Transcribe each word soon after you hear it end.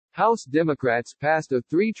House Democrats passed a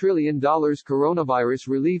 $3 trillion coronavirus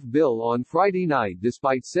relief bill on Friday night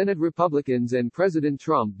despite Senate Republicans and President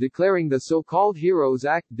Trump declaring the so-called HEROES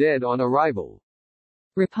Act dead on arrival.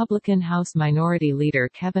 Republican House Minority Leader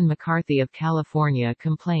Kevin McCarthy of California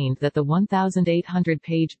complained that the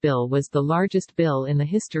 1,800-page bill was the largest bill in the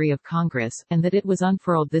history of Congress, and that it was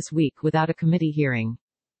unfurled this week without a committee hearing.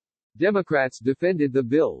 Democrats defended the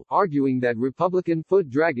bill, arguing that Republican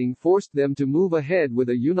foot-dragging forced them to move ahead with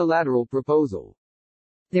a unilateral proposal.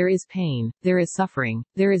 There is pain, there is suffering,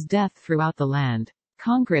 there is death throughout the land.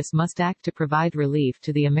 Congress must act to provide relief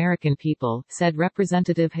to the American people, said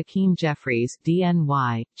Representative Hakeem Jeffries,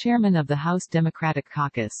 DNY, chairman of the House Democratic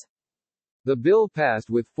Caucus. The bill passed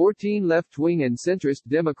with 14 left-wing and centrist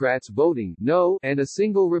Democrats voting no and a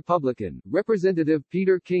single Republican, Representative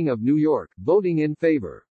Peter King of New York, voting in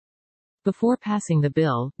favor. Before passing the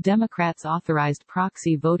bill, Democrats authorized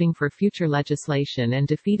proxy voting for future legislation and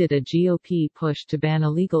defeated a GOP push to ban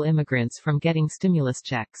illegal immigrants from getting stimulus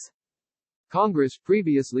checks. Congress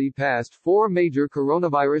previously passed 4 major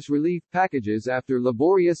coronavirus relief packages after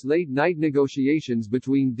laborious late-night negotiations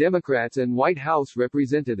between Democrats and White House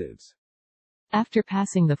representatives. After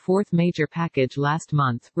passing the 4th major package last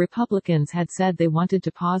month, Republicans had said they wanted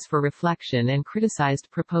to pause for reflection and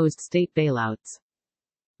criticized proposed state bailouts.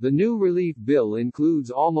 The new relief bill includes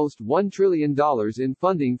almost $1 trillion in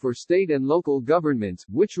funding for state and local governments,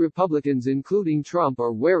 which Republicans including Trump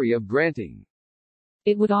are wary of granting.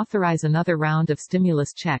 It would authorize another round of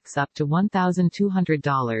stimulus checks up to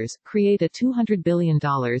 $1,200, create a $200 billion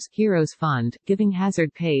HEROES Fund, giving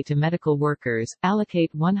hazard pay to medical workers,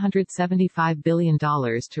 allocate $175 billion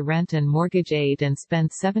to rent and mortgage aid and spend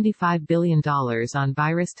 $75 billion on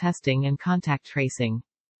virus testing and contact tracing.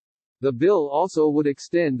 The bill also would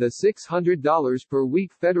extend the $600 per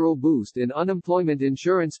week federal boost in unemployment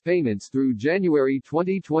insurance payments through January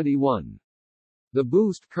 2021. The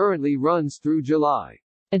boost currently runs through July.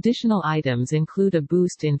 Additional items include a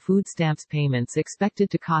boost in food stamps payments expected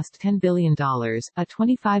to cost $10 billion, a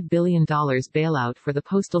 $25 billion bailout for the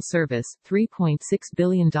Postal Service, $3.6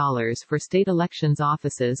 billion for state elections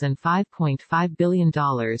offices and $5.5 billion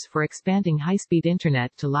for expanding high-speed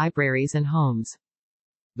internet to libraries and homes.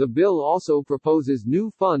 The bill also proposes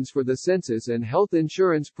new funds for the census and health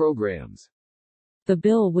insurance programs. The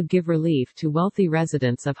bill would give relief to wealthy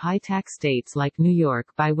residents of high-tax states like New York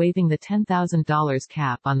by waiving the $10,000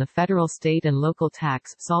 cap on the federal, state and local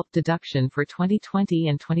tax SALT deduction for 2020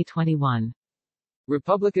 and 2021.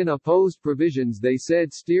 Republican-opposed provisions they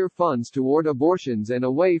said steer funds toward abortions and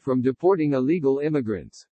away from deporting illegal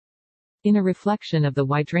immigrants. In a reflection of the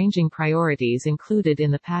wide-ranging priorities included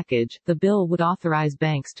in the package, the bill would authorize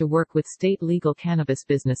banks to work with state legal cannabis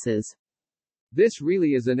businesses. This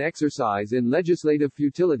really is an exercise in legislative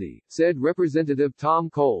futility, said Representative Tom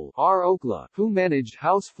Cole, R. Oklahoma, who managed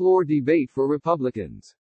House floor debate for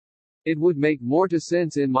Republicans. It would make more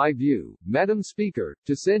sense in my view, Madam Speaker,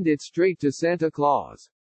 to send it straight to Santa Claus.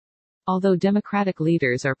 Although Democratic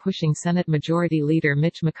leaders are pushing Senate Majority Leader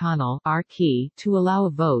Mitch McConnell, R-Key, to allow a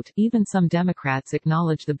vote, even some Democrats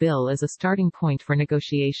acknowledge the bill as a starting point for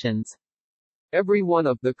negotiations. Every one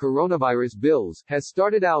of the coronavirus bills has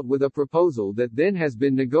started out with a proposal that then has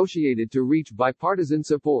been negotiated to reach bipartisan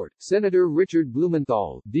support, Senator Richard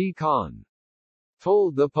Blumenthal, D-Con,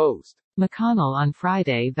 told the Post. McConnell on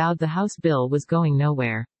Friday vowed the House bill was going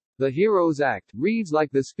nowhere. The HEROES Act reads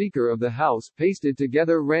like the Speaker of the House pasted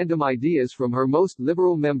together random ideas from her most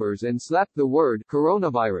liberal members and slapped the word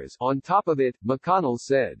coronavirus on top of it, McConnell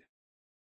said.